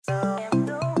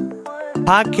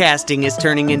Podcasting is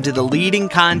turning into the leading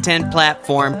content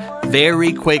platform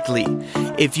very quickly.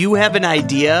 If you have an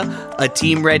idea, a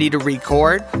team ready to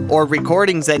record, or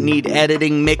recordings that need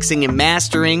editing, mixing, and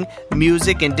mastering,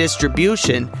 music, and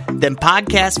distribution, then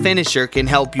Podcast Finisher can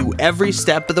help you every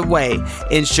step of the way,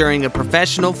 ensuring a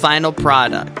professional final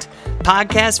product.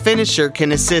 Podcast Finisher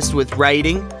can assist with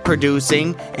writing,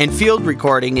 producing, and field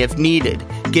recording if needed.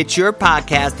 Get your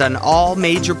podcast on all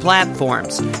major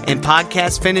platforms, and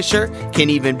Podcast Finisher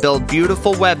can even build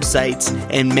beautiful websites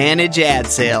and manage ad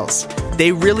sales.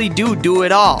 They really do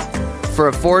it all.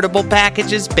 For affordable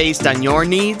packages based on your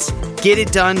needs, get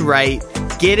it done right,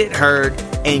 get it heard,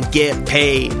 and get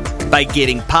paid by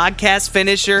getting Podcast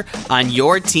Finisher on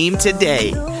your team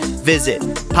today. Visit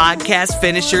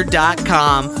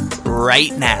podcastfinisher.com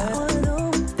right now.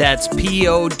 That's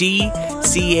PODCAST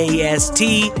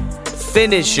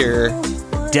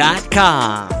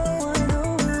Finisher.com.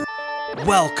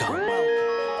 Welcome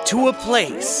to a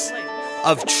place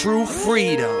of true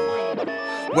freedom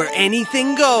where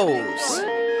anything goes.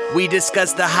 We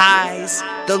discuss the highs,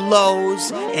 the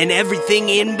lows, and everything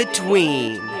in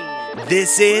between.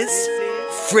 This is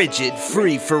Frigid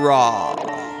Free For All.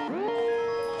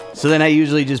 So then I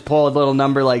usually just pull a little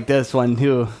number like this one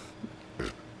too.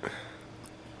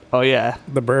 Oh yeah.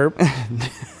 The burp?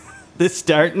 This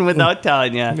starting without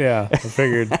telling you. Yeah, I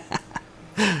figured.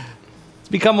 It's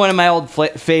become one of my old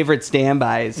favorite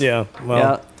standbys. Yeah,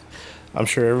 well, I'm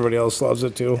sure everybody else loves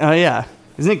it too. Oh yeah.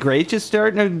 Isn't it great just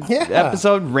starting an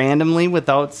episode randomly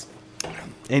without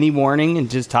any warning and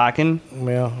just talking?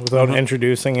 Yeah, without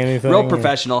introducing anything. Real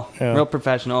professional. Yeah. Real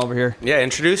professional over here. Yeah,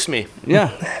 introduce me. Yeah.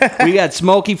 We got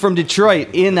Smokey from Detroit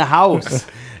in the house.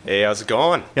 Hey, how's it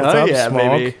going? What's up, Smoke?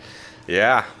 baby.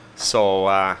 Yeah.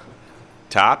 So,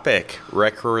 topic,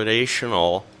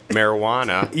 recreational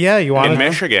marijuana Yeah, you want in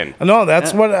Michigan. No,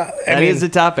 that's what I That mean, is the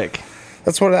topic.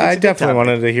 that's what I definitely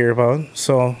wanted to hear about.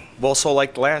 So, Well, so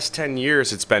like the last 10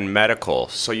 years, it's been medical.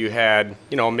 So you had,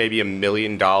 maybe $1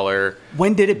 million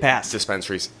When did it pass?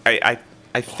 dispensaries. I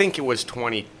think it was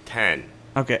 2010.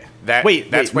 Okay. That's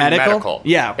wait, when medical.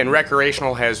 Yeah. And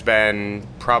recreational has been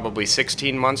probably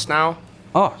 16 months now.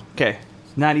 Oh, okay.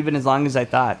 Not even as long as I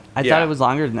thought. I Yeah. thought it was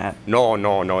longer than that.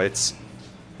 No, it's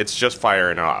just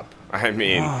firing up. I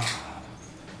mean,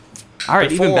 All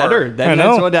right, even Before- better. Then I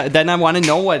know. then I want to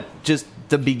know what just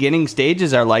the beginning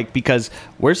stages are like, because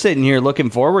we're sitting here looking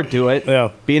forward to it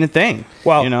being a thing.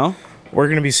 Well, we're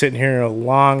going to be sitting here a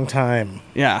long time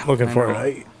yeah, looking I for know.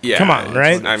 it. yeah. Come on,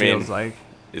 right? I mean, Feels like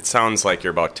it sounds like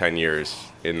you're about 10 years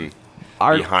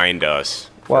our behind us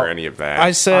Well, for any of that. I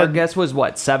our said, guess was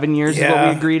what, 7 years is what Yeah.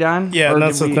 we agreed on. yeah, Or and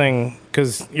that's did the we- thing,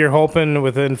 because you're hoping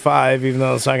within 5, even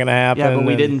though it's not going to happen. Yeah, but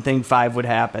we and didn't think 5 would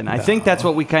happen. I think that's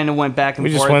what we kind of went back and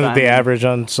We forth just went on. with the average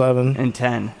on 7. and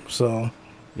 10. So,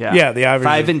 Yeah, Yeah, the average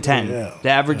 5 is- and 10. yeah. The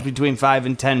average between 5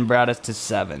 and 10 brought us to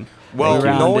 7. Well, We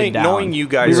rounded down. knowing you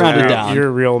guys we rounded have- down. you're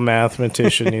a real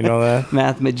mathematician, you know that?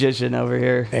 Math magician over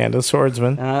here. And a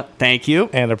swordsman. Thank you.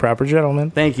 And a proper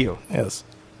gentleman. Thank you. Yes.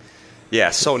 Yeah,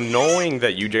 so knowing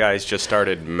that you guys just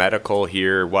started medical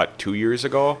here, 2 years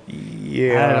ago?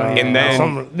 Yeah. And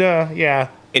then- yeah.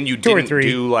 And you 2 or didn't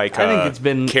 3. do like I think a it's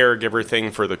been- caregiver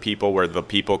thing for the people where the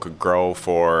people could grow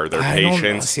for their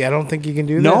patients? I don't think you can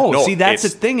do that. No, No, see, that's the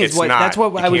it's- thing. Is it's what not. that's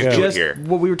what You I was can't do it just here.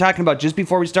 what we were talking about just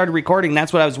before we started recording.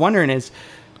 That's what I was wondering is.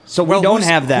 So Well, we don't who's-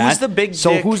 have that. Who's the big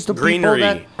so dick who's the greenery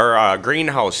people that? or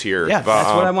greenhouse here? Yeah,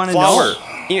 that's what I wanna flower.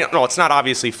 know. No, it's not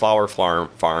obviously flower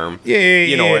farm. Yeah,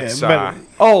 It's but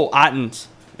Oh, Otten's.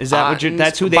 Is that what you're?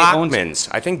 That's who they own. Bachman's.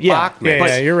 I think Yeah.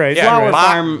 Bachman's. Yeah, you're right. Yeah, Flower Bach-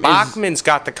 farm is- Bachman's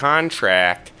got the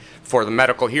contract for the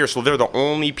medical here, so they're the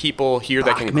only people here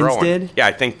that can grow Bachman's it. did? Yeah,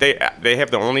 I think they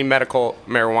have the only medical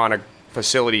marijuana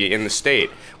facility in the state.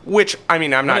 Which I'm What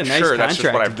not a nice sure. That's just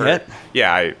what contract I've to heard. get.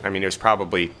 Yeah, I mean it was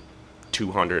probably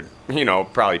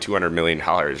probably $200 million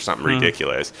or something Hmm.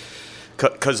 ridiculous.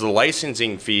 Because the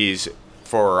licensing fees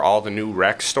for all the new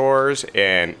rec stores,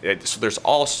 and so there's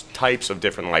all types of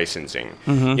different licensing.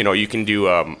 Mm-hmm. You can do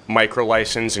a micro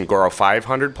license and grow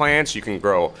 500 plants. You can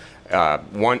grow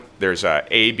there's a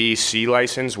A, B, C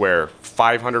license where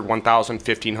 500, 1,000,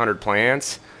 1,500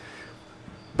 plants.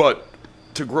 But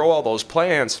to grow all those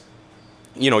plants,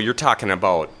 you're talking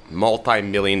about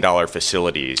multi-million-dollar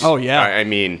facilities. Oh yeah. I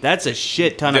mean, that's a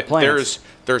shit ton of plants.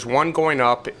 there's one going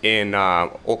up in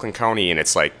Oakland County, and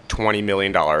it's like $20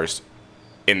 million.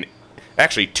 And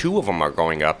actually, 2 of them are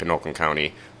going up in Oakland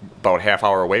County, about half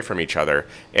hour away from each other,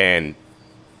 and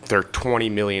they're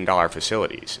 $20 million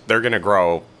facilities. They're going to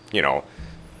grow,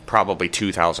 probably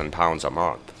 2,000 pounds a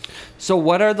month. So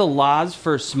what are the laws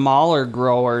for smaller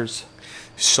growers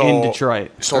So, in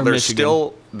Detroit? So or there's Michigan?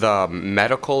 still the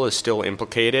medical is still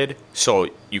implicated, so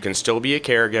you can still be a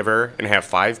caregiver and have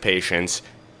 5 patients,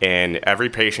 and every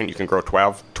patient you can grow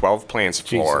 12 plants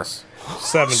for. Jesus.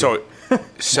 70. So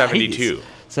 72, right?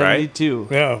 72.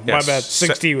 Yeah, my Yes. bad.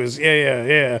 60 was,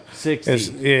 yeah. 60.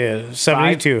 Yeah,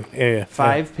 72. Yeah.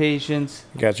 5 patients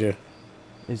Gotcha.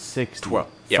 is 60. 12.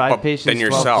 Yeah, 5 but patients, then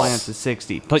 12 yourself. plants is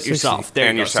 60. Put yourself. There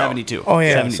And you go. yourself. 72. Oh,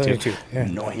 yeah, 72. 72. Yeah.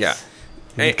 Nice. Yeah.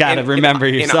 You gotta remember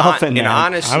yourself in and there.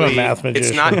 honestly, I'm a math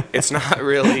magician. It's not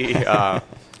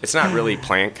really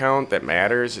plant count that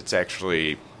matters. It's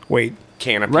actually Wait.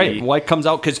 canopy. Right. What comes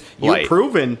out? Because you're Light.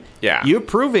 proving. Yeah. You're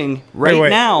proving right wait,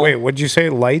 now. Wait, what'd you say?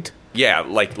 Light? Yeah,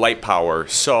 like light power.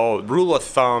 So rule of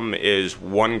thumb is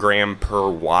 1 gram per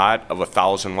watt of a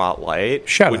 1,000-watt light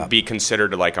Shut would up. be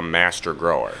considered like a master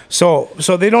grower. So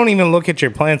they don't even look at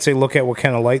your plants. They look at what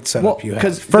kind of light setup Well, you have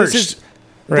 'cause first, this is-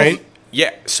 right?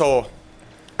 Yeah, so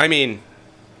I mean,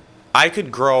 I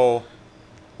could grow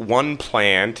 1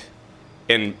 plant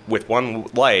and with 1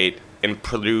 light and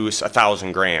produce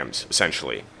 1,000 grams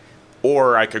essentially,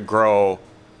 or I could grow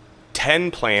 10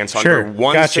 plants Sure, under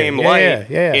one gotcha. same Yeah, light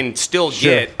yeah. and still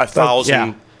Sure. get 1,000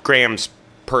 Yeah. grams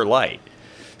per light.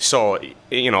 So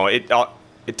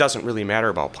it doesn't really matter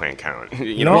about plant count.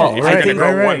 You No, know, if right, you're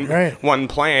gonna grow right. one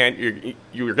plant,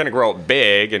 you're gonna grow it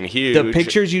big and huge. The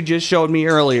pictures you just showed me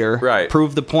earlier Right.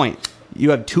 prove the point.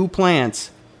 You have 2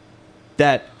 plants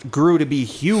that grew to be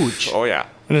huge. Oh yeah,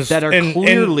 And it's- That are in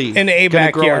clearly in a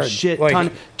gonna grow backyard, a shit like,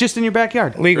 ton just in your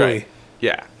backyard. legally. right.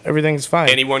 Yeah. Everything's fine.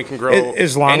 Anyone can grow.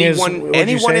 As long as anyone what'd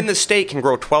you say? in the state can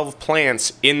grow 12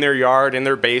 plants in their yard, in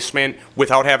their basement,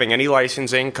 without having any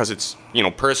licensing, because it's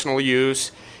personal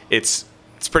use. It's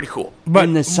pretty cool. But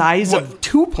in the size what- of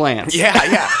 2 plants. Yeah.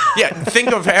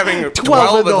 Think of having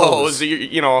 12 of those.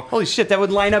 Holy shit, that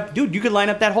would line up. Dude, you could line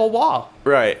up that whole wall.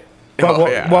 Right. But Oh,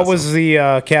 what, yeah, what awesome. was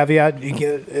the caveat?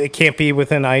 It can't be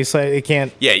within eyesight. It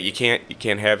can't. Yeah, you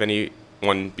can't have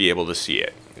anyone be able to see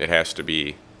it. It has to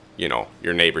be.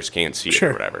 Your neighbors can't see it Sure.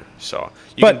 or whatever. So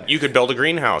But- you could build a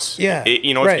greenhouse. Yeah,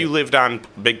 If right. you lived on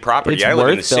big property, It's I live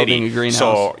in the worth city. building a greenhouse.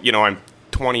 So, I'm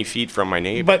 20 feet from my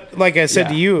neighbor. But like I said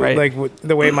Yeah, to you, right. like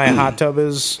the way my hot tub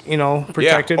is,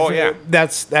 protected. Oh, yeah.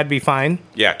 That'd be fine.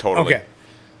 Yeah, totally. Okay.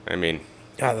 I mean,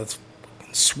 God, that's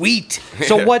sweet.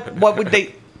 So what would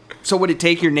they So would it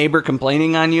take your neighbor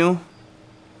complaining on you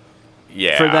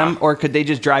yeah. for them, or could they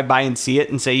just drive by and see it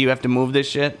and say you have to move this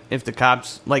shit? If the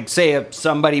cops, like, say if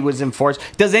somebody was enforced,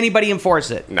 does anybody enforce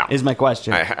it? No. Is my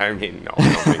question. I mean, no,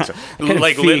 I don't think so. Kinda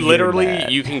Like, figured literally,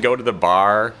 that. you can go to the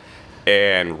bar,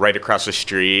 and right across the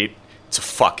street, it's a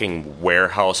fucking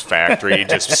warehouse factory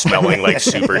just smelling like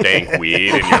super dank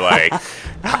weed, and you're like,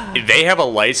 they have a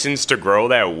license to grow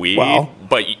that weed, Wow.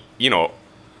 but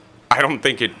I don't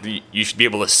think you should be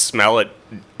able to smell it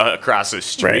across the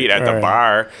street Right, at the right.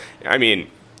 bar. I mean,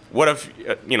 what if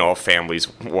a family's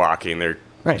walking their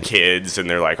Right. kids and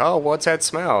they're like, "Oh, what's that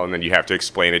smell?" And then you have to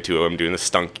explain it to them, doing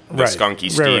the Right, Skunky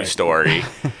right, Steve right. story.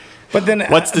 But then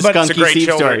What's the but- It's a Skunky great Steve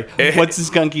story? children- What's the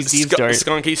Skunky Steve story?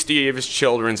 Skunky Steve's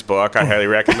children's book. I highly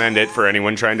recommend it for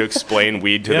anyone trying to explain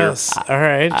weed to Yes. All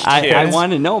right. I Yes.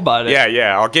 want to know about it. their.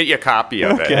 Yeah, I'll get you a copy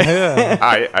of it. Yeah.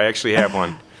 I actually have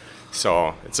one,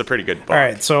 so it's a pretty good book. All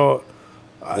right. So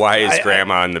Why is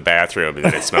Grandma in the bathroom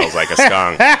and it smells like a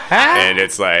skunk? And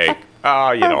it's like,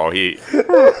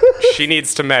 she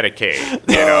needs to medicate,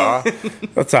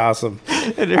 that's awesome.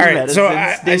 And her All right. So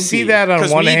medicine's I see stinky. that on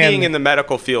Because one me hand. being in the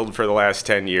medical field for the last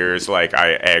 10 years, like,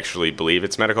 I actually believe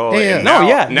it's medical. Yeah. And No, now,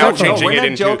 yeah. Now no, changing we're it not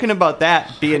into... joking about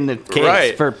that being the case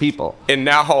Right. for people. And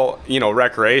now,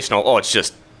 recreational,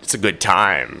 it's a good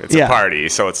time. It's Yeah. a party.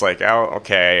 So it's like, oh,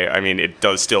 okay. I mean, it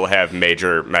does still have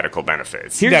major medical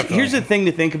benefits. Definitely. Here's the thing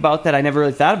to think about that I never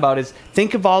really thought about is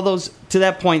think of all those, to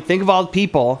that point, think of all the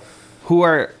people who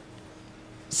are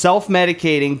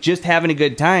self-medicating, just having a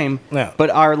good time, Yeah. but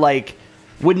are like,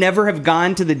 would never have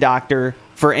gone to the doctor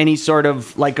for any sort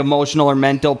of like emotional or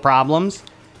mental problems.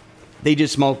 They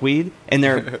just smoke weed and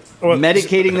they're Well,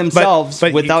 medicating themselves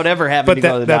but without ever having to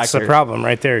go to the that's doctor. the problem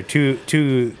right there.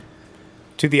 To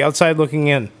the outside looking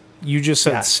in, you just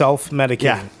said Yeah. self-medicating.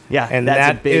 Yeah, yeah, and that's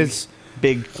that a big, is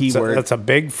big keyword. that's a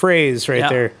big phrase right Yeah,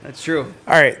 there. That's true.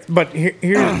 All right, but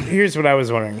here's what I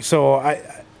was wondering. So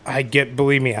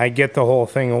believe me, I get the whole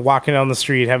thing of walking down the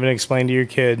street, having to explain to your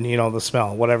kid, the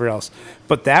smell, whatever else.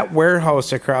 But that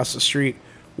warehouse across the street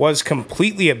was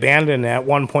completely abandoned at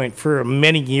one point for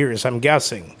many years, I'm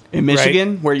guessing. In right?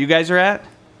 Michigan, where you guys are at?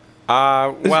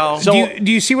 Well, So-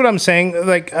 do you see what I'm saying?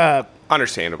 Like,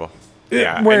 understandable.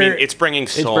 Yeah, where- I mean, it's bringing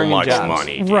so bringing much jobs.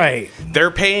 money. Dude. right.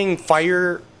 They're paying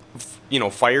fire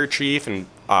chief and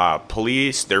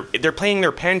police. They're paying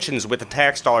their pensions with the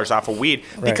tax dollars off of weed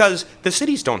because the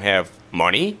cities don't have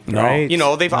money. Right. You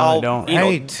know, they've No, all, they don't. you know,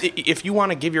 Right. if you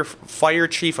want to give your fire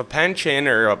chief a pension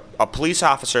or a police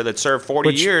officer that served 40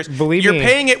 Which, years, believe you're me-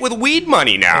 paying it with weed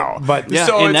money now. But Yeah,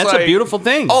 So and it's that's a like- beautiful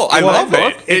thing. Oh, I Well, love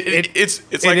look, it. It's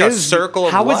like it a is- circle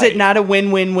of How life. is it not a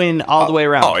win-win-win all the way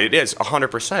around? Oh, it is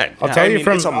 100%. I'll tell you mean,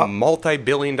 from- it's a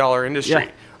multi-billion-dollar industry. Yeah.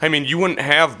 I mean, you wouldn't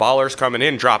have ballers coming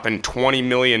in dropping $20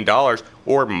 million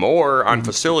or more on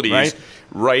facilities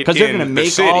right Because they're in going to the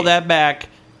make city. all that back,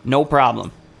 no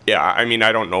problem. Yeah, I mean,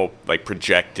 I don't know, like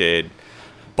projected,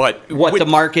 but What with- the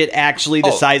market actually, the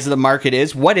Oh. size of the market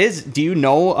is. What is? Do you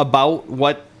know about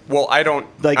what? Well, I don't.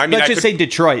 Like, I mean, let's I just could- say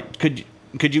Detroit.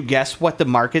 Could you guess what the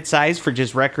market size for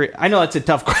just I know it's a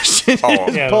tough question Oh,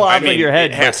 to Yeah, pull I off mean, of your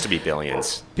head. it has to be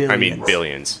billions. I mean, Billions.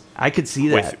 billions I could see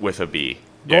that. with a B.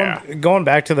 going, Yeah. going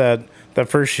back to the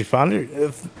first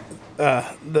responder,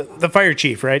 the fire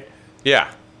chief, right? Yeah.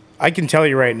 I can tell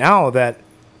you right now that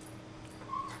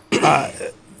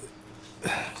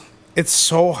it's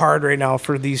so hard right now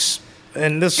for these,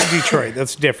 and this is Detroit,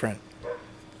 that's different.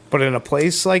 But in a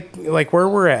place like where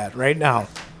we're at right now,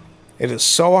 it is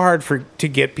so hard to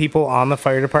get people on the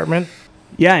fire department.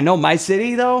 Yeah, I know. My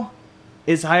city though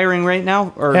is hiring right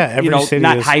now, or Yeah, every city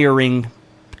not is. hiring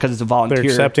because it's a volunteer. They're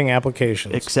accepting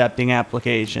applications. accepting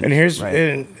applications. And here's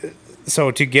right.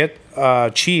 so to get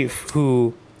a chief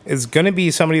who is going to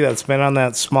be somebody that's been on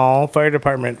that small fire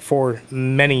department for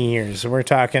many years. And we're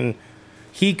talking,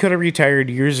 he could have retired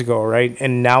years ago, right?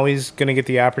 And now he's going to get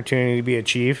the opportunity to be a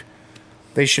chief.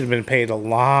 They should have been paid a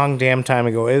long damn time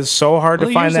ago. It is so hard Well,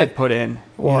 to find years they that put in.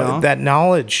 well, you know? that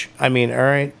knowledge. I mean, all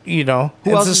right, you know,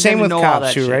 Who it's else the is same gonna with know all cops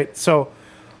that too, shit? right? So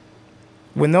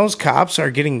when those cops are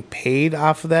getting paid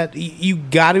off of that, you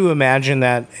got to imagine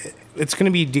that it's going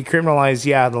to be decriminalized,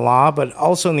 yeah, the law, but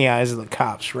also in the eyes of the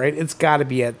cops, right? It's got to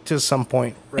be at to some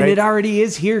point, right? And it already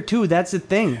is here too. That's the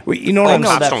thing. Well, you know what Oh, I'm know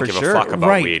cops that don't for give sure. a fuck about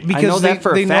right? weed. Because I know that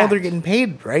for a they know fact. they're getting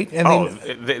paid, right? And Oh,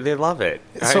 then, they love it.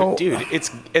 So- Dude,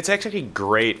 it's actually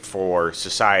great for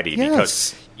society Yes.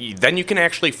 because then you can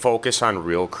actually focus on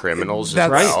real criminals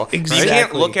That's as well. right. You can't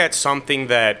Exactly. look at something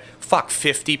that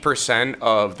 50%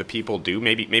 of the people do,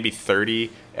 maybe 30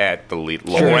 at the low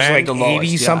there's end. like the lowest, 80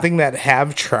 yeah. something that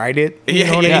have tried it. You know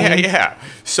Yeah, what I yeah, mean? yeah.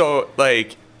 So,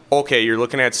 like, okay, you're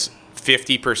looking at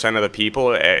 50% of the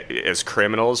people as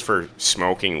criminals for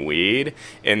smoking weed,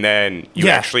 and then you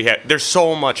Yeah. actually have. There's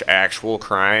so much actual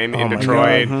crime in my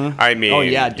Detroit. I mean, Oh,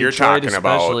 yeah, you're Detroit talking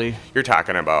about. especially. You're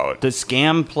talking about. The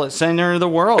scam center of the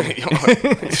world.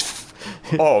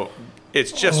 Oh.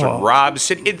 It's just Oh. robbed.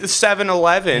 The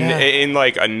 7-Eleven Yeah. in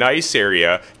like a nice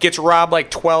area gets robbed like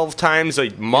 12 times a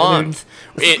month.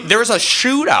 There's a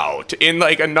shootout in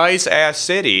like a nice ass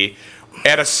city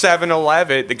at a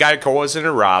 7-Eleven. The guy goes in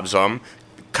and robs them.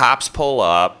 Cops pull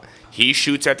up. He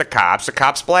shoots at the cops. The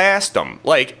cops blast him.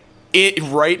 Like it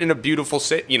right in a beautiful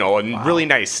city, you know, a really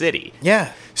nice city.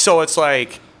 Yeah. So it's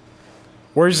like.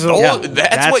 Where's the Oh,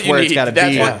 that's what you where it's need. gotta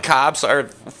That's be. what cops are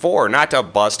for, not to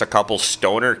bust a couple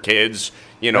stoner kids,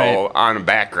 you know, Right. on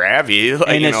back gravy. Like,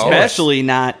 And you know. especially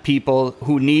not people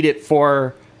who need it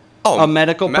for a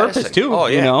medical purpose medicine. too. Oh,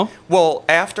 yeah. You know, Well,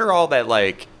 after all that,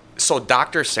 like, so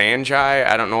Dr. Sanjay,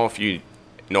 I don't know if you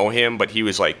know him, but he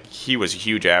was a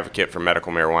huge advocate for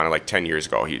medical marijuana like 10 years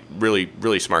ago. He really,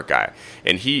 really smart guy.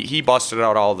 And he busted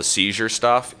out all the seizure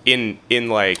stuff in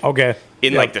like Okay.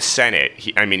 in Yep. like the Senate.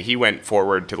 He went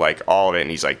forward to like all of it,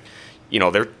 and he's like, you know,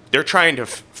 they're trying to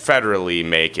federally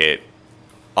make it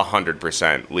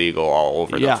 100% legal all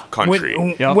over Yeah. the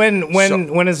country. Yep.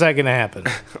 When is that going to happen?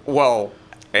 Well,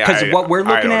 because what we're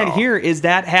I looking don't at know. here is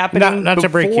that happening Not to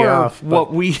break you before off, but-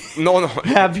 what we No.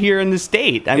 have here in the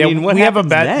state. I Yeah, mean, what we have a happens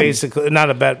bet, then? basically. Not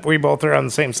a bet. We both are on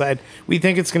the same side. We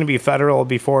think it's going to be federal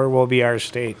before it will be our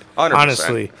state. 100%.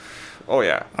 Honestly. Oh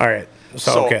yeah. All right.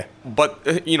 So, okay.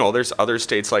 But you know, there's other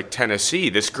states like Tennessee.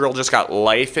 This girl just got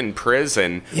life in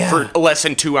prison Yeah. for less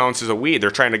than 2 ounces of weed.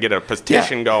 They're trying to get a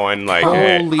petition going. Like,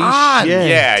 Holy Ah,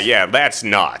 shit! yeah, that's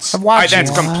nuts. I've watched That's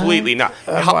it. completely nuts.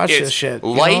 I've How- watched it's this shit, you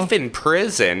life know? in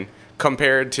prison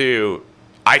compared to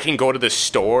I can go to the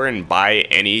store and buy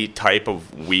any type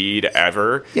of weed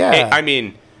ever. Yeah. I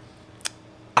mean,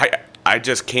 I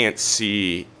just can't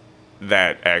see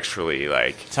that actually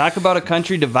like. Talk about a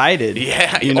country divided.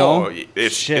 Yeah, you know,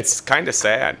 it's kind of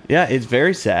sad. yeah, it's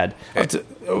very sad.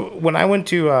 When I went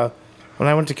to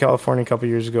California a couple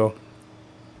years ago,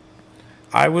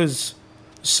 I was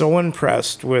so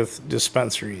impressed with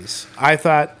dispensaries. I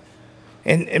thought,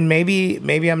 and maybe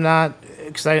I'm not,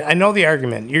 because I know the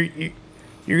argument.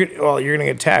 You're gonna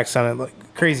get taxed on it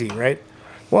like crazy, right?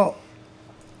 Well,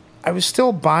 I was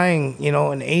still buying,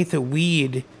 an eighth of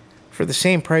weed for the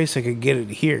same price I could get it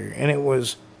here, and it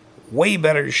was way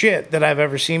better shit that I've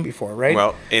ever seen before, right?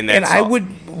 Well, and I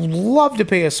would love to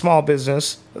pay a small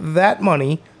business that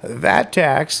money, that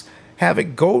tax, have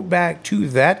it go back to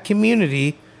that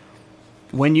community.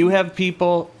 When you have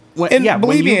people, when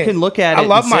Believe you me, can look at it. I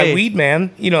love and my say, weed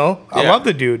man. I love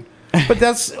the dude,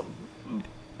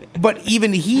 but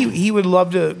even he would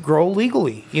love to grow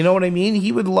legally. You know what I mean?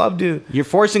 He would love to. You're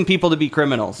forcing people to be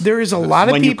criminals. There is a lot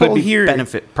of when you could people be here.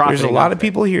 There's a profiting lot off of it.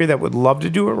 people here that would love to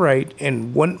do it right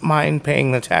and wouldn't mind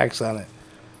paying the tax on it,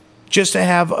 just to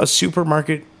have a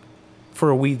supermarket for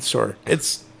a weed store.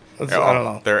 It's I don't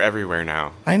know. They're everywhere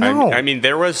now. I know. I mean,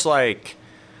 there was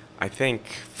I think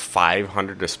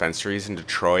 500 dispensaries in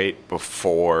Detroit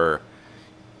before.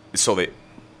 So that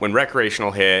when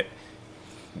recreational hit,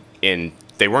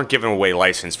 they weren't giving away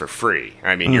license for free.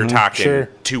 I mean, you're talking sure.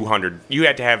 200. You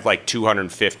had to have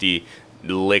 250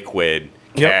 liquid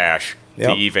cash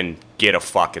to even get a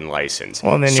fucking license.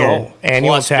 Well, and then your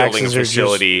annual plus building a taxes are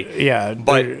facility. But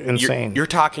they're insane. You're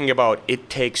talking about it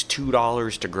takes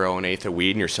 $2 to grow an eighth of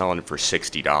weed, and you're selling it for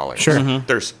 $60. Sure. Mm-hmm.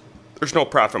 There's no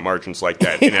profit margins like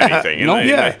that in anything.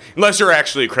 Unless you're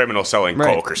actually a criminal selling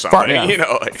coke or something. But even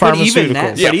that,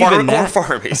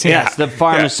 pharmacies. Yeah, yes, the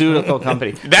pharmaceutical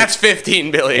company. That's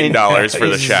 $15 billion for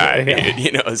the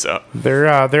shot. So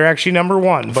they're actually number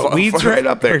one, but weed's right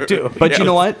up there too. But you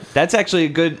know what? That's actually a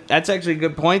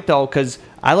good point though, because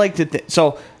I like to.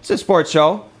 So it's a sports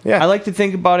show. Yeah, I like to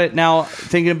think about it now.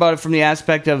 Thinking about it from the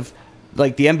aspect of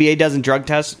like the NBA doesn't drug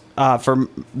test for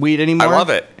weed anymore. I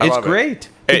love it. It's great.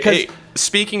 Because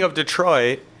speaking of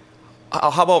Detroit,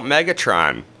 how about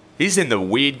Megatron? He's in the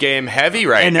weed game heavy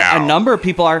right now. And a number of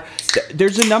people are.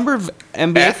 There's a number of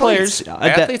NBA players.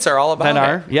 Athletes are all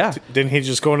about it. Yeah. Didn't he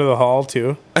just go into the hall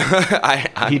too?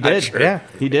 He did. Sure. Yeah,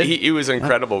 he did. He was an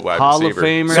incredible wide Hall receiver. of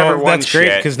Famer. So that's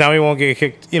great because now he won't get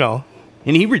kicked. And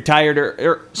he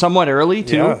retired somewhat early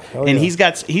too. Yeah. And he's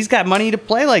got money to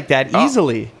play like that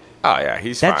easily. Oh yeah,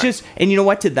 he's That's fine. and you know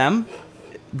what? To them,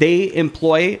 they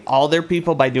employ all their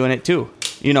people by doing it too.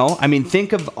 I mean,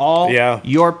 think of all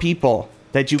your people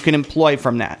that you can employ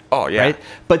from that. Oh, yeah. Right?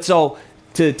 But so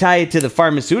to tie it to the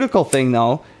pharmaceutical thing,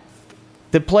 though,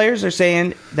 the players are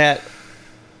saying that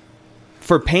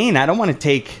for pain, I don't want to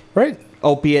take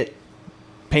opiate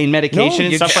pain medication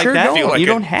and stuff like that. You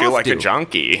don't have to. Feel like a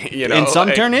junkie, And some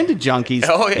turn into junkies.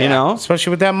 Oh, yeah.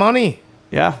 Especially with that money.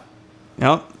 Yeah.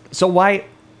 So why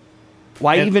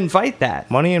even fight that?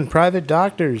 Money and private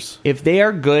doctors. If they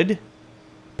are good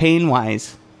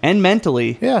pain-wise and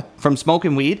mentally from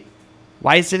smoking weed,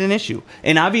 why is it an issue?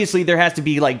 And obviously there has to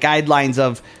be like guidelines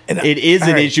of it is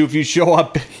an issue if you show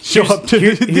up to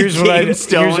here's the what I game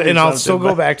still and I'll still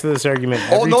go back to this argument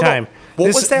every time.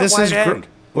 What was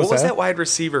that wide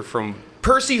receiver from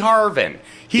Percy Harvin?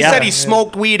 He said he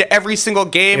smoked weed every single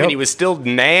game and he was still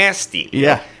nasty.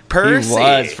 Yeah. Percy. He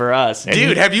was for us.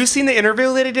 Dude, have you seen the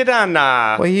interview that he did on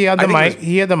well, he had the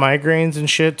migraines and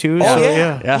shit too. Oh, so,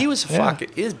 yeah. He was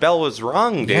fucking his bell was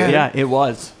rung, dude. Yeah, it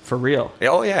was. For real.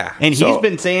 Oh, yeah. And he's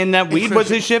been saying that weed was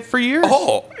his shit for years.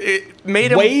 Oh, it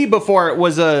made him way before it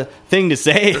was a thing to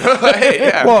say.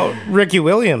 Well, Ricky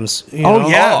Williams.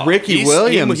 Ricky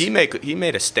Williams. He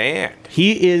made a stand.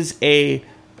 He is a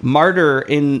martyr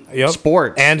in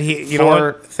sports. And he, know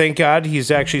what? Thank God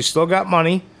he's actually still got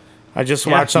money. I just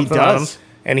watched something on him.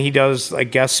 And he does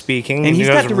like guest speaking. And he's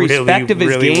got the respect of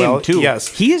his game, too. Yes.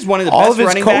 He is one of the best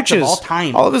running backs of all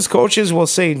time. All of his coaches will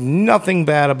say nothing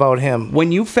bad about him.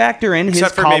 When you factor in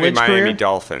Except his for maybe college career. Miami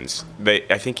Dolphins.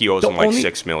 I think he owes them like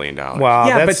 $6 million.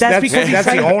 Wow, but that's because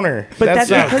that's the owner. But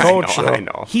that's not a coach. I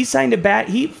know. He signed a bad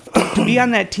to be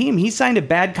on that team. He signed a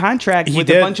bad contract with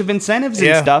a bunch of incentives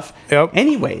and stuff.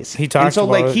 Anyways, he talked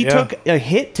about it. He took a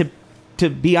hit to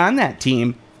be on that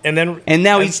team. And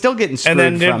now he's still getting screwed. And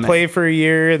then didn't play for a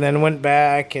year, and then went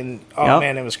back, and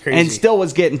man, it was crazy. And still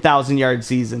was getting 1,000-yard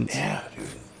seasons. Yeah, dude.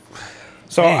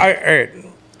 So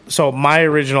so my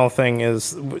original thing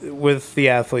is with the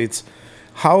athletes,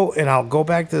 and I'll go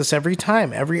back to this every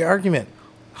time, every argument.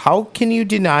 How can you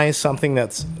deny something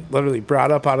that's literally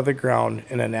brought up out of the ground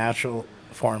in a natural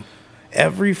form?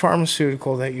 Every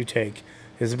pharmaceutical that you take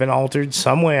has been altered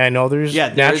some way. I know there's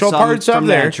natural parts of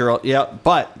there. Natural,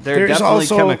 but there's definitely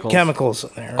also chemicals in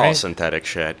there, right? All synthetic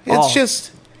shit. It's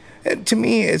just, to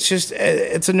me, it's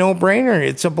a no-brainer.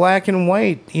 It's a black and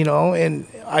white, and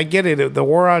I get it. The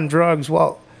war on drugs,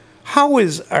 all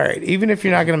right, even if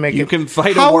you're not going to make you can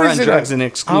fight a war on drugs and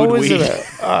exclude weed. How is it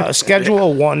a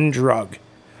Schedule 1 drug?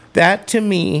 That, to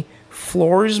me,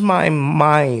 floors my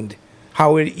mind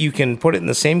how you can put it in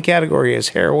the same category as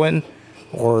heroin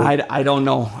Or I don't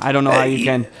know. I don't know how you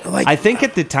can. like- I think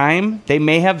at the time they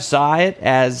may have saw it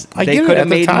as I they get it could have at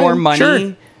the made time, more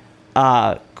money,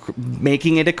 sure.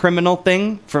 making it a criminal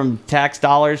thing from tax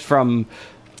dollars from.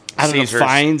 I don't Seizures. know,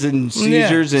 fines and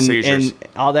seizures, Seizures. and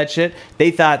all that shit.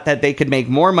 They thought that they could make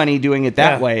more money doing it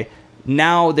that Yeah. way.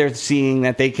 Now they're seeing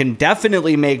that they can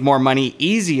definitely make more money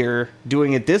easier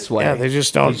doing it this way. Yeah, they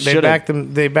just don't. They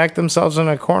should've- They back themselves in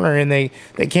a corner, and they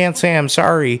can't say I'm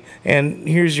sorry. And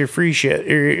here's your free shit.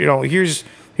 Or, here's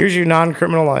your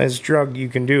non-criminalized drug you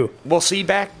can do. Well, see,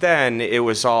 back then it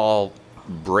was all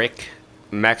brick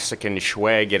Mexican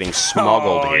swag getting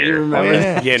smuggled Oh, here. you remember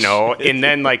that? You know, and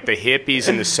then like the hippies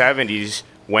in the 70s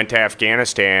went to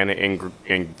Afghanistan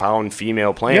and found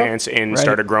female plants and Right.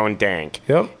 started growing dank.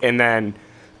 Yep. And then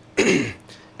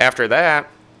after that,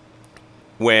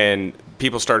 when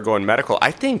people started going medical,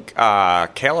 I think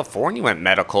California went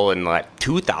medical in like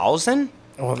 2000.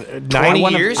 Well, 20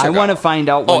 years I ago. want to find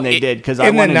out when Oh, they did because I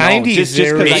in the want to know. 90s, Just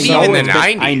there because was I know some- Maybe in the it's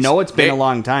been- I 90s, know it's been they- a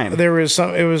long time. There was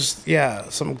some. It was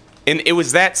some. And it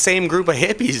was that same group of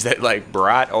hippies that like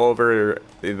brought over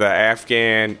the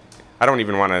Afghan. I don't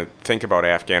even want to think about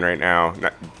Afghan right now.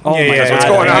 Oh Yeah, my yeah, God, what's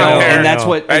going I on know. there? And that's I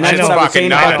what, know. and that's That's what I was fucking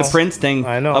saying about nuts. the Prince thing.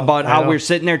 I know, About I how know. we're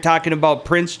sitting there talking about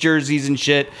Prince jerseys and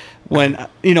shit when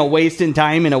wasting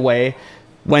time in a way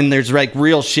when there's like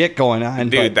real shit going on.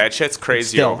 Dude, but that shit's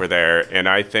crazy still. over there, and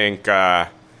I think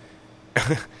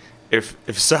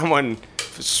if someone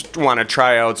want to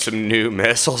try out some new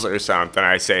missiles or something,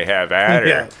 I say have at her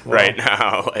Yeah, well. right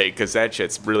now, like because that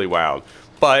shit's really wild.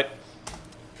 But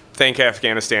thank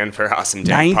Afghanistan for awesome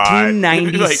damn pot.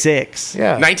 1996,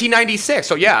 Yeah. 1996.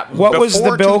 So yeah, What was the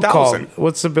before bill 2000. called?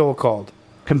 What's the bill called?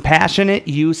 Compassionate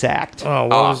Use Act. Oh,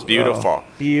 what Oh, was, beautiful.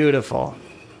 Beautiful.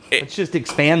 Let's just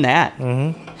expand that.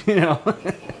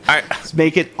 Mm-hmm. Let's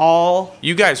make it all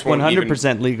You guys won't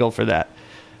 100% legal for that.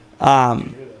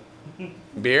 even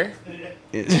beer.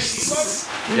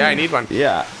 Yeah, I need one.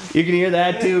 Yeah, you can hear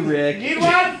that too, Rick. Need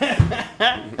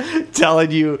one?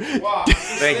 Telling you.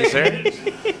 Thank you, sir.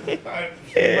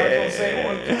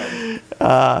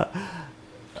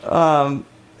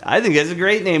 I think that's a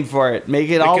great name for it. Make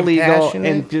it all legal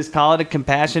Compassionate- and just call it a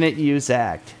Compassionate Use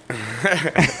Act.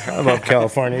 I love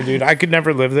California, dude. I could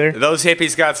never live there. Those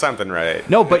hippies got something right.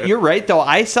 No, but you're right though.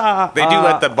 I saw They do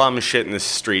let the bum shit in the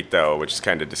street though, which is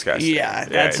kind of disgusting. Yeah,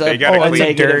 that's they a- gotta oh, That's clean. a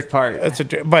negative dirt part. That's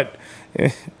but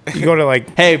you go to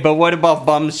like Hey, but what about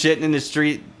bums shitting in the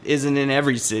street? Isn't in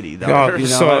every city though. no, you know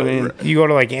so what I mean? you go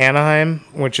to like Anaheim,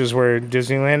 which is where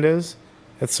Disneyland is.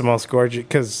 It's the most gorgeous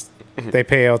because they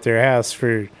pay out their ass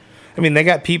for. I mean, they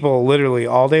got people literally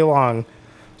all day long,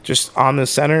 just on the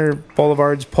center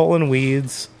boulevards pulling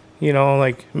weeds.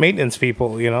 Like maintenance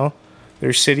people.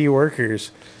 They're city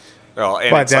workers. Well, and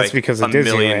But it's that's like because of $1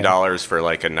 million Disneyland. for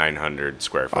like a 900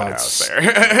 square foot it's house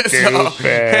there.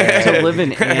 Stupid. To live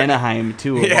in Anaheim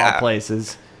too, of Yeah. all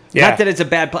places. Yeah. Not that it's a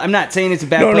bad. I'm not saying it's a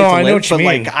bad No, place no, to I know live, what you but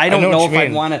mean. like I I don't know know what if you I'd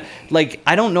mean. want to. Like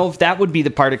I don't know if that would be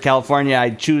the part of California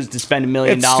I'd choose to spend $1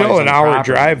 million. It's still an hour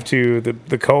property. drive to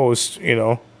the coast.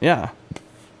 Yeah.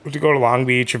 To go to Long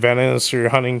Beach or Venice or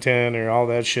Huntington or all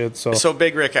that shit. So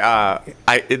Big Rick,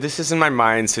 this is in my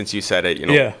mind since you said it.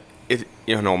 Yeah.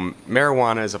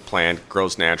 Marijuana as a plant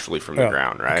grows naturally from the Yeah.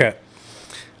 ground, right? Okay.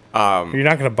 You're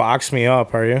not gonna box me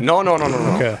up, are you? No.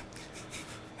 Okay.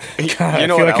 God, You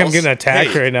know I feel what like I'm else? getting attacked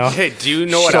Hey, right now. Hey, do you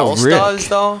know what So else Rick. does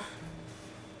though?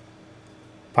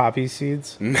 Poppy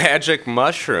seeds. Magic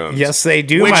mushrooms. Yes, they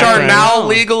do. Which my are friend. now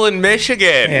legal in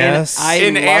Michigan. Yes. I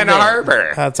in love Ann it.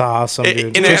 Arbor. That's awesome,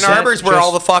 dude. In Ann Just- Arbor's where just-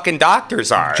 all the fucking doctors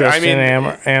are. Just I mean, in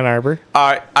Ann Arbor.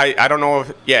 I don't know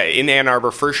if in Ann Arbor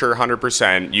for sure,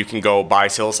 100%. You can go buy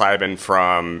psilocybin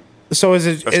from. So is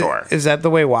it A store. is that the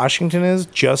way Washington is?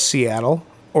 Just Seattle,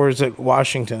 or is it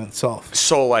Washington itself?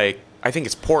 So like, I think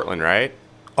it's Portland, right?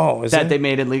 Oh, is That it? they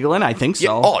made it legal in, I think so.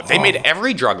 Yeah. Oh, they made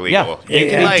every drug legal. Yeah. You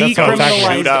can Yeah, like that's what I'm talking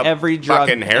shoot about. up Every drug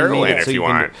fucking and heroin made it if so you you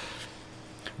can want.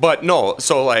 But no,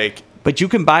 so like But you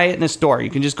can buy it in a store. You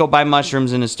can just go buy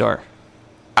mushrooms in a store.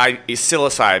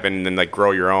 psilocybin and then like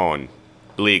grow your own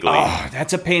legally. Oh,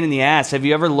 that's a pain in the ass. Have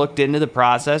you ever looked into the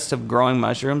process of growing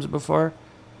mushrooms before?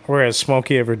 Where has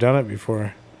Smokey ever done it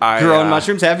before? Grown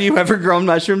mushrooms? Have you ever grown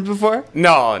mushrooms before?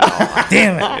 No.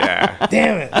 Damn it! Yeah.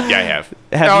 Damn it! Yeah, I have.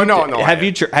 No. I Have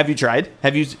you haven't. have you tried?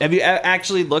 Have you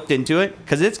actually looked into it?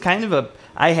 Because it's kind of a.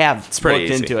 I have pretty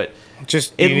looked easy. into it.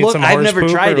 Just It you need look. some I've horse never poop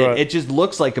tried or it. what? It just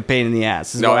looks like a pain in the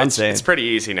ass. Is No, what I'm it's saying. pretty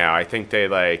easy now. I think they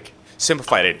like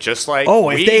simplified it just like Oh,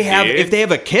 if we they have did. if they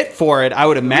have a kit for it, I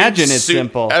would imagine it's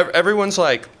simple. Everyone's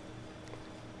like,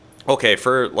 okay,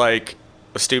 for like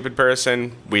a stupid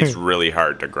person, weed's really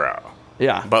hard to grow.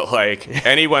 Yeah. But like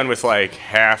anyone with like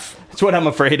half That's what I'm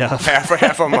afraid of.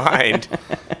 half a mind,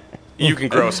 you can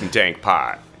grow some dank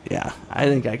pot. Yeah, I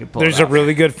think I could pull There's it a off.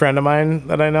 really good friend of mine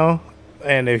that I know,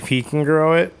 and if he can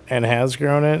grow it and has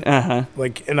grown it,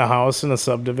 like in a house in a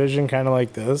subdivision, kind of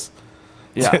like this,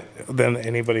 Yeah, then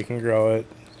anybody can grow it.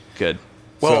 good.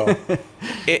 Well, So,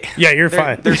 yeah, you're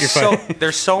fine. There's You're fine.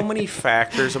 there's so many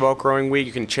factors about growing wheat.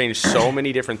 You can change so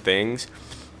many different things,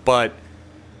 but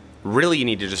really you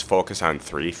need to just focus on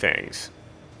 3 things: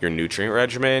 your nutrient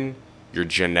regimen, your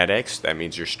genetics. That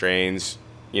means your strains,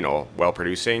 well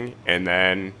producing, and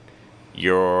then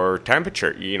your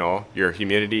temperature. Your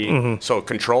humidity. Mm-hmm. So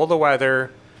control the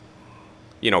weather.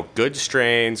 Good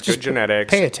strains, good genetics,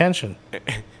 Pay attention.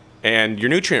 and your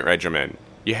nutrient regimen.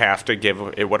 You have to give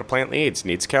it what a plant needs. It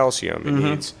needs calcium. It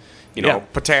needs,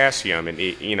 potassium.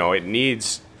 It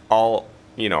needs all,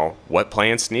 what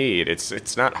plants need.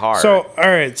 It's not hard. So, all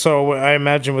right. So, I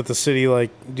imagine with a city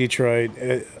like Detroit,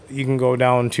 you can go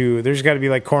down to, there's got to be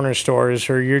like corner stores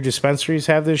or your dispensaries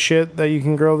have this shit that you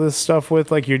can grow this stuff with,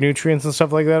 like your nutrients and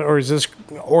stuff like that? Or is this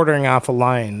ordering off a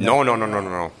line?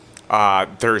 No.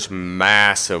 There's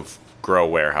massive grow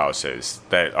warehouses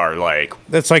that are like,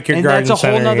 That's like your And garden that's a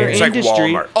whole center nother here. It's like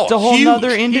industry. Walmart. Oh, it's a whole huge, nother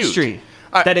huge. industry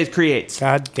that it creates.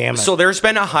 God damn it. So there's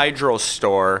been a hydro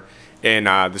store in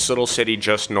this little city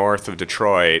just north of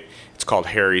Detroit. It's called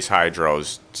Harry's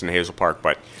Hydros. It's in Hazel Park,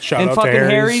 but Shout And out to fucking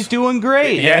Harry's doing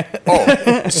great. yeah.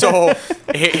 Oh, so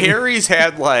Harry's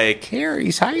had like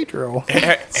Harry's Hydro.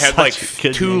 had like a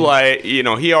good 2 name. light.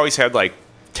 He always had like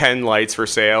 10 lights for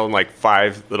sale and like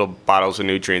 5 little bottles of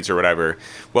nutrients or whatever.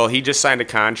 Well, he just signed a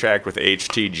contract with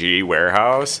HTG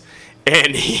Warehouse.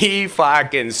 And he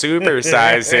fucking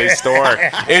supersized his store.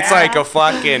 It's like a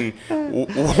fucking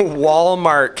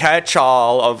Walmart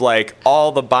catch-all of like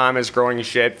all the bomb is growing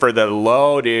shit for the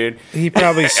low, dude. He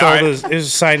probably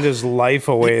signed his life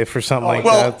away for something like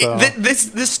Well, that, though.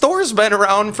 this store's been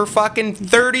around for fucking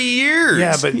 30 years.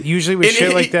 Yeah, but usually with And shit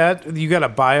he- like that, you got to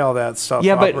buy all that stuff.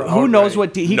 Yeah, but who knows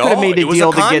what he could have made a it was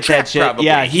deal to get that contract shit. probably.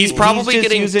 Yeah, he's probably just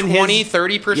getting using 20, his,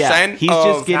 30%. Yeah, he's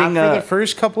just getting For the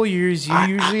first couple years, you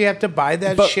usually have to buy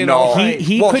that but shit. no. outright.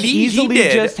 He Well, could he easily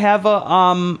did. just have a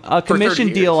for 30 commission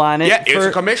deal years. on it. Yeah, it was for-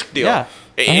 a commission deal. Yeah.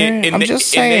 I'm just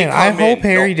saying. I hope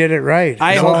Harry did it right.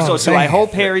 I That's hope all so I'm too. I saying.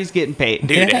 hope Harry's getting paid.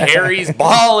 Dude, Harry's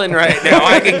balling right now.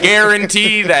 I can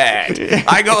guarantee that.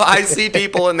 I see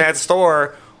people in that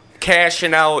store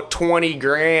cashing out 20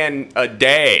 grand a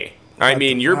day.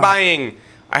 You're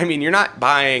not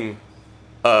buying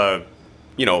a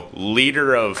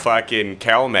liter of fucking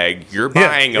CalMag. You're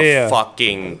buying a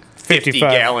fucking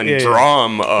 50-gallon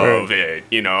drum of it,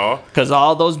 Because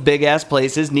all those big ass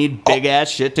places need big ass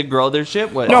shit to grow their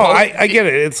shit with. No, I get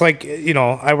it. It's like,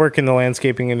 I work in the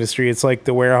landscaping industry. It's like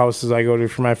the warehouses I go to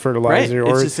for my fertilizer Right.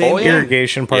 It's or the same thing.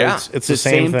 irrigation parts. Yeah. It's the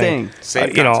same thing.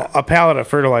 Same concept. A pallet of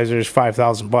fertilizer is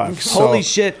 $5,000. Holy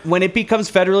shit! When it becomes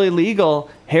federally legal,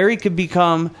 Harry could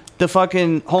become the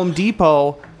fucking Home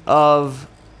Depot of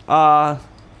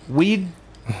weed.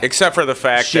 Except for the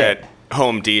fact Shit. that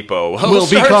Home Depot Will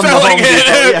start become the selling Home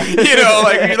it.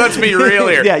 Depot, yeah. Let's be real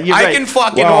here. Yeah, you're I right. can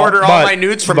fucking Well, order all but- my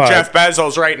newts from but- Jeff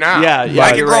Bezos right now. Yeah, yeah, I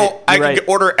can you're grow. right. I You're can right.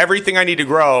 order everything I need to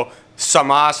grow. Some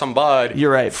bud.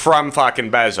 You're right. From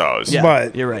fucking Bezos. Yeah,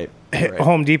 But- you're right.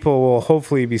 Home Depot will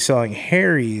hopefully be selling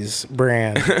Harry's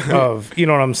brand of, you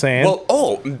know what I'm saying?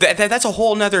 Well, that's a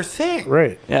whole nother thing.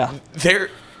 right. Yeah.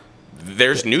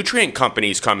 There's nutrient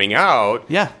companies coming out.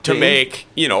 Yeah, To they- make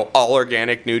all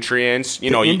organic nutrients. The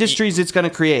industries it's going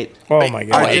to create. Oh, my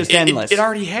God. It's just endless. It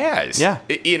already has. Yeah.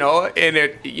 And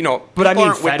it. But I people mean,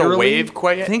 aren't with the federally, wave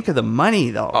quite. think of the money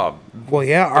though. Well,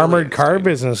 yeah, armored car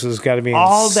business has got to be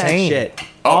all that insane. shit.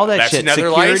 All that that's shit. another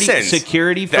Security, license.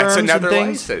 security firms That's another and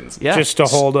things. license. Yeah. Just to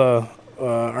hold a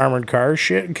armored car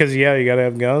shit. Because, you got to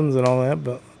have guns and all that.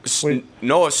 But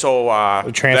No, so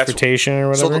the transportation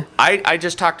or So whatever. I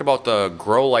just talked about the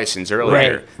grow license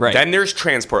earlier. Right. Then there's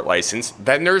transport license.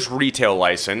 Then there's retail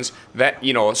license. That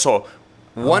so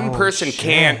one person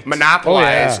can't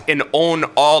monopolize and own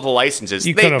all the licenses.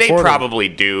 You They couldn't afford it. probably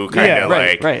do kind Yeah, of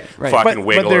right, like right. fucking But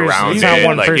wiggle there's around not it.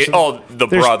 one Like person. the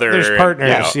There's- brother. there's and,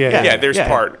 partners, yeah. there's Yeah.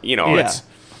 part. Yeah. It's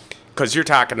because you're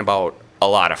talking about a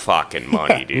lot of fucking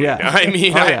money, dude. Yeah. I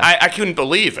mean, Oh, yeah. I couldn't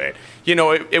believe it.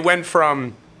 It went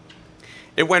from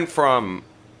 $1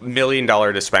 million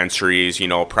dispensaries,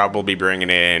 probably bringing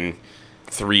in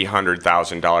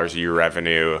 $300,000 a year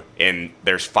revenue, and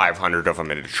there's 500 of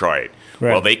them in Detroit.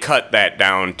 Right. Well, they cut that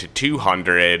down to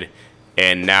 200,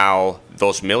 and now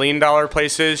those $1 million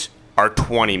places are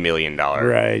 $20 million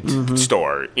Right.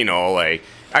 store.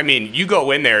 I mean, you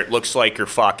go in there, it looks like you're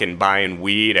fucking buying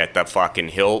weed at the fucking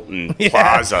Hilton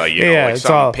Plaza, you know, like it's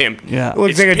some all, pimp. Yeah. It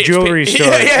looks like a jewelry store.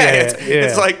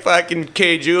 It's like fucking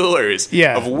K Jewelers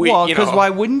of weed. Well, because why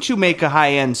wouldn't you make a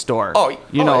high-end store?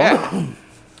 You know? Yeah.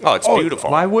 Oh, it's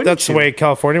beautiful. Why wouldn't That's you? the way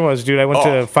California was, dude. I went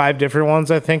to 5 different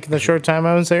ones, I think, in the short time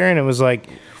I was there, and it was like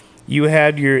you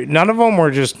had none of them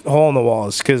were just hole in the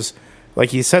walls because,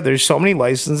 like you said, there's so many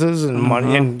licenses and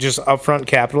money and just upfront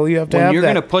capital you have to have. When you're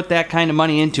going to put that kind of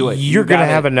money into it, you're going to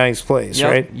have a nice place,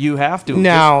 right? You have to.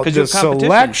 Now, the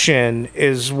selection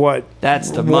is what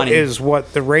that's the money is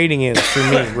what the rating is for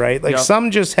me, right? Like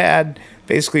some just had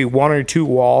basically 1 or 2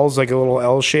 walls, like a little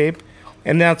L shape,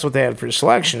 and that's what they had for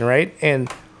selection, right?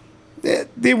 And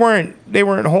they weren't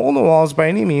hole in the walls by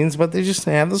any means, but they just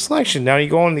had the selection. Now you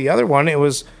go on the other one, it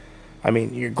was. I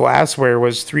mean, your glassware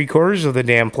was 3/4 of the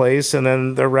damn place, and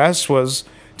then the rest was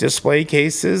display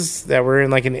cases that were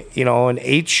in like an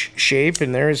H shape,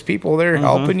 and there's people there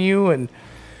helping you, and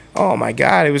oh my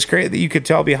god, it was great that you could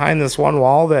tell behind this one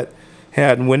wall that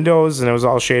had windows and it was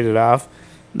all shaded off.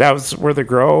 That was where the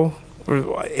grow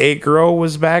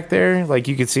was back there, like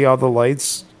you could see all the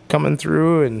lights coming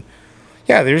through, and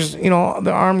yeah, there's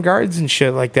the armed guards and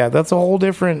shit like that. That's a whole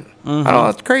different. I don't know,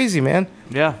 that's crazy, man.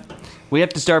 Yeah. We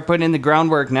have to start putting in the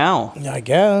groundwork now. I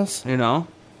guess.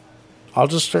 I'll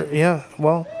just start,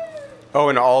 well. Oh,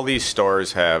 and all these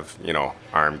stores have,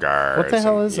 armed guards. What the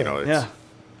hell is it? Yeah.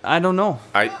 I don't know.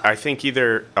 I think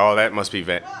either, that must be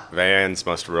Vans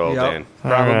must have rolled in.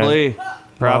 Probably.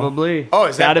 Probably. Oh,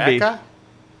 is that Gotta Becca?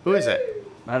 Who is it?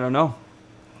 I don't know.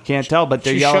 Can't tell, but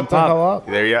they're She yelling shut the hell up.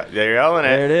 They're yelling it.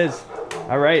 There it is.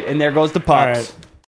 All right, and there goes the pucks.